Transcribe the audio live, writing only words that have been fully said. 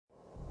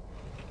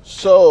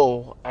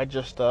So I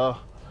just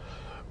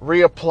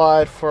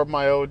reapplied for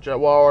my old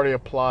job. Well, I already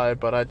applied,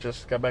 but I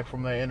just got back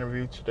from the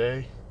interview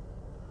today,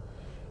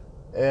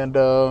 and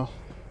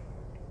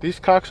these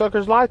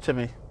cocksuckers lied to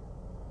me.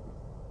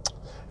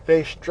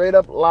 They straight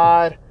up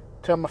lied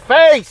to my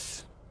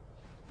face,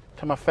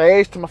 to my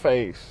face, to my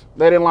face.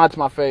 They didn't lie to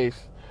my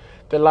face.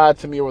 They lied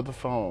to me over the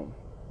phone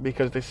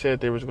because they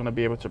said they was going to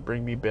be able to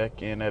bring me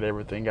back in at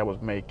everything I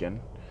was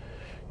making.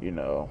 You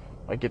know,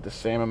 I get the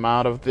same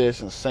amount of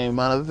this and the same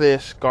amount of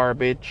this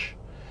garbage.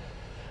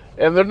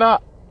 And they're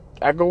not.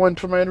 I go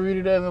into my interview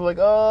today and they're like,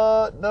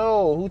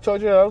 no, who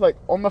told you that? I was like,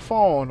 on the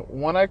phone,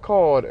 when I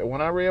called,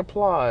 when I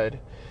reapplied,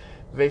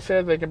 they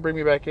said they can bring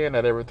me back in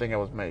at everything I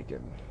was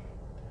making.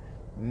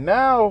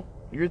 Now,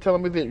 you're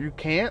telling me that you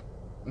can't?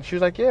 And she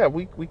was like, yeah,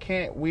 we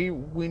can't,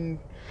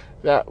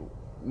 that,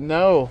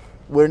 no,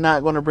 we're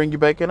not going to bring you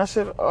back in. I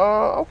said,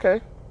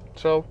 okay.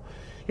 So,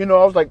 I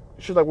was like,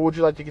 she was like, well, would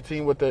you like to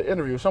continue with the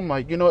interview? So I'm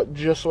like, you know what,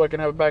 just so I can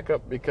have a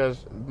backup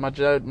because my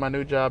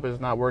new job is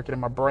not working in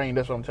my brain.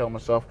 That's what I'm telling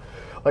myself.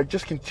 Like,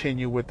 just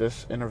continue with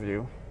this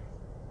interview.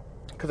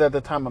 Because at the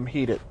time, I'm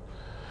heated.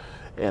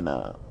 And,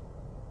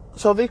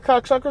 so these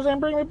cocksuckers ain't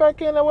bring me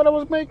back in at what I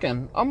was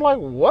making. I'm like,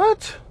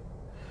 what?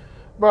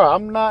 Bro,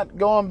 I'm not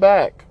going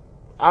back.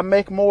 I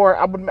make more.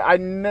 I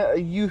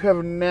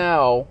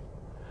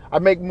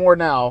make more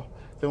now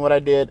than what I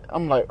did.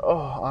 I'm like,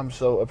 oh, I'm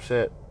so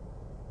upset.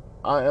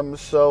 I am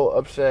so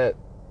upset.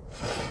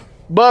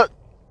 But,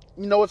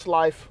 it's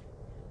life.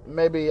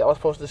 Maybe I was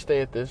supposed to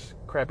stay at this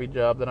crappy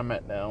job that I'm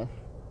at now.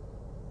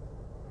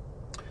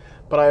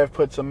 But I have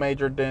put some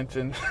major dents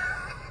in.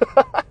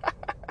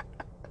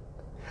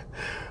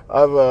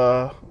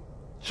 I've,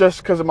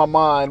 just because of my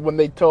mind, when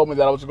they told me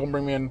that I was going to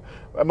bring me in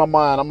my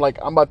mind, I'm like,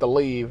 I'm about to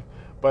leave.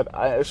 But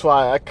that's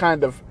why I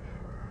kind of,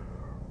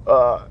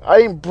 I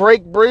didn't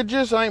break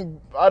bridges. I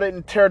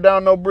didn't tear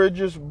down no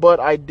bridges, but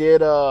I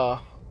did, I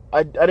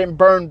didn't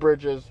burn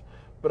bridges,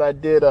 but I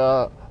did,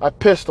 I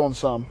pissed on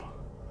some.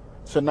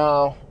 So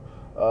now,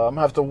 I'm going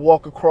to have to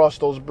walk across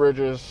those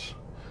bridges,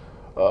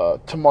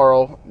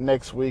 tomorrow,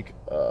 next week,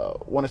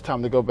 when it's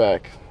time to go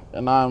back.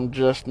 And I'm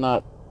just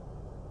not,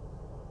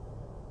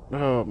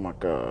 oh my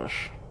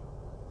gosh.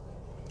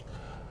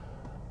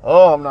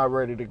 Oh, I'm not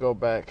ready to go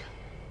back.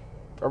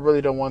 I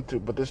really don't want to,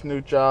 but this new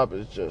job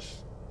is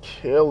just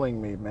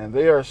killing me, man.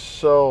 It is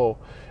so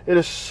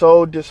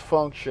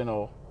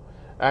dysfunctional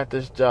at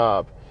this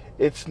job.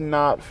 It's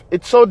so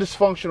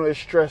dysfunctional, it's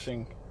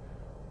stressing.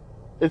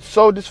 It's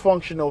so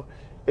dysfunctional,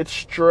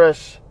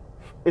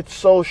 it's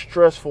so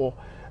stressful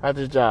at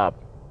this job.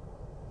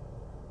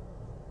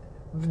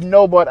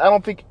 No, but in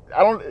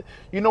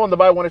the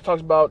Bible when it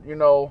talks about,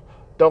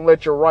 don't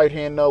let your right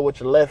hand know what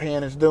your left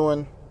hand is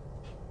doing.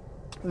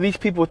 These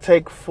people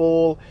take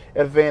full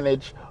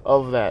advantage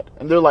of that.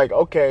 And they're like,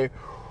 okay,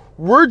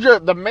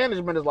 the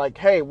management is like,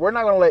 hey, we're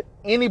not going to let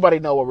anybody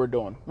know what we're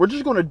doing. We're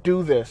just going to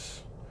do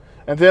this.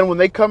 And then when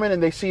they come in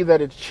and they see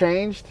that it's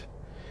changed,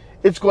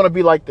 it's going to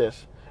be like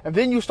this. And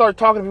then you start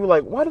talking to people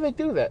like, why do they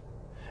do that?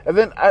 And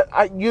then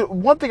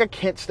one thing I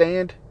can't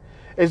stand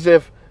is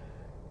if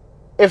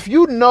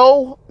you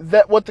know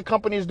that what the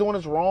company is doing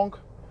is wrong,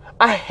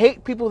 I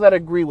hate people that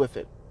agree with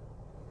it.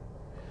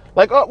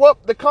 Like, oh, well,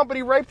 the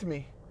company raped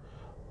me.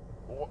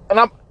 And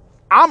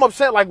I'm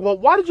upset, like, well,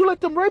 why did you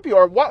let them rape you?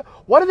 Or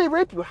why did they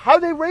rape you? How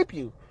did they rape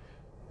you?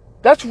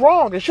 That's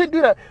wrong. They shouldn't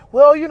do that.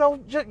 Well,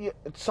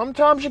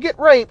 sometimes you get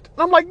raped.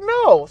 And I'm like,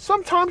 no,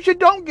 sometimes you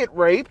don't get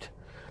raped.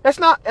 That's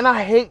not, and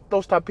I hate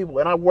those type of people.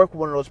 And I work with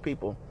one of those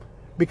people.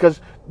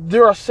 Because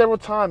there are several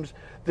times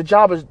the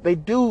job is,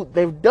 they've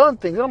done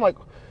things. And I'm like,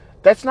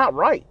 that's not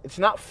right. It's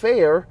not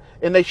fair.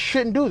 And they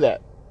shouldn't do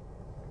that.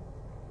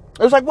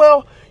 It was like,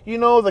 well,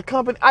 the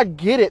company, I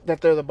get it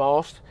that they're the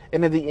boss.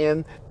 And in the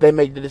end, they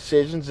make the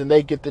decisions and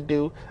they get to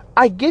do.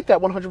 I get that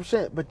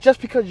 100%. But just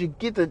because you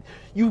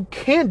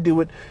can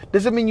do it,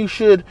 doesn't mean you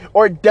should,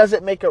 or it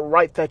doesn't make it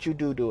right that you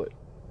do it.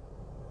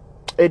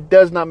 It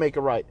does not make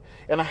it right.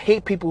 And I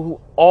hate people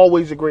who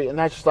always agree. And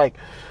that's just like,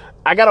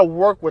 I got to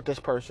work with this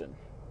person.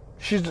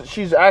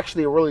 She's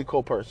actually a really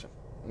cool person.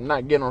 I'm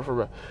not getting her for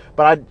real.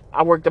 But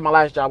I worked at my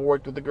last job. I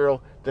worked with the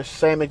girl, the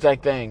same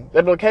exact thing.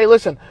 They'd be like, hey,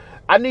 listen,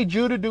 I need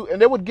you to do,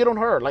 and they would get on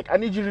her. Like, I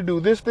need you to do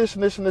this, this,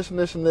 and this, and this, and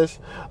this, and this.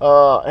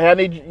 And I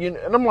need you,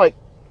 and I'm like,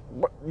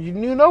 you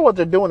know what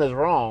they're doing is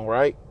wrong,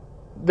 right?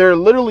 They're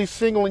literally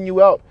singling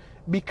you out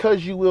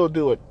because you will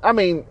do it. I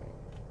mean,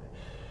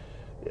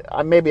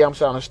 maybe I'm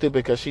sounding stupid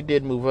because she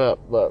did move up,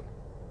 but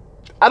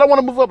I don't want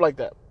to move up like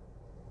that.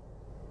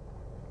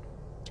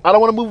 I don't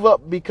want to move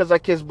up because I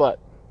kiss butt.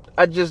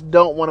 I just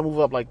don't want to move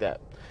up like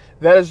that.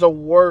 That is the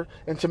worst,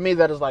 and to me,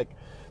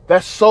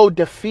 that's so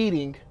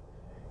defeating.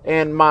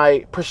 And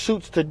my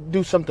pursuits to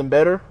do something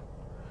better,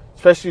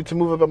 especially to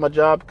move up at my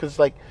job, because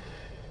like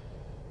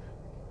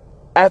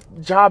at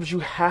jobs you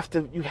have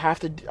to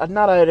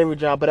not at every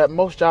job, but at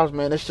most jobs,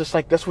 man, it's just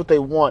like that's what they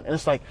want, and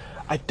it's like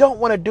I don't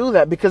want to do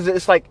that because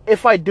it's like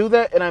if I do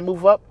that and I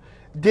move up,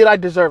 did I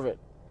deserve it?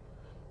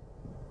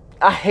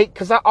 I hate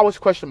because I always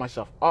question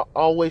myself.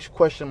 Always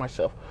question,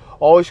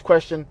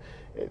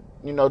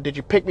 You know, did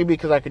you pick me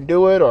because I can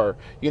do it, or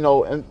you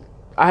know? And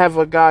I have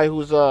a guy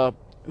who's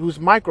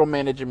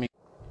micromanaging me,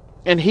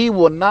 and he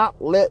will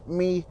not let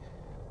me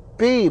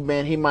be.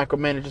 Man, he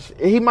micromanages.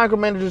 He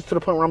micromanages to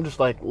the point where I'm just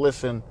like,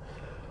 listen,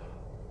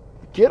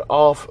 get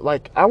off.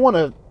 Like, I'm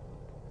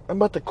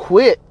about to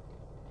quit,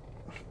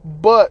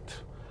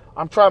 but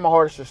I'm trying my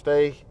hardest to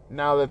stay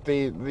now that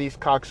these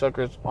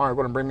cocksuckers aren't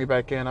going to bring me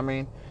back in. I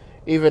mean,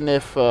 even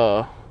if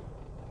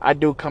I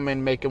do come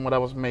in making what I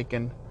was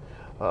making,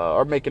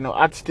 or making,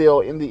 I'd still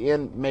in the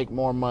end make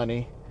more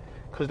money,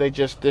 because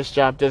this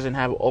job doesn't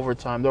have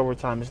overtime. The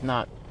overtime is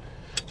not,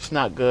 it's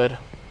not good.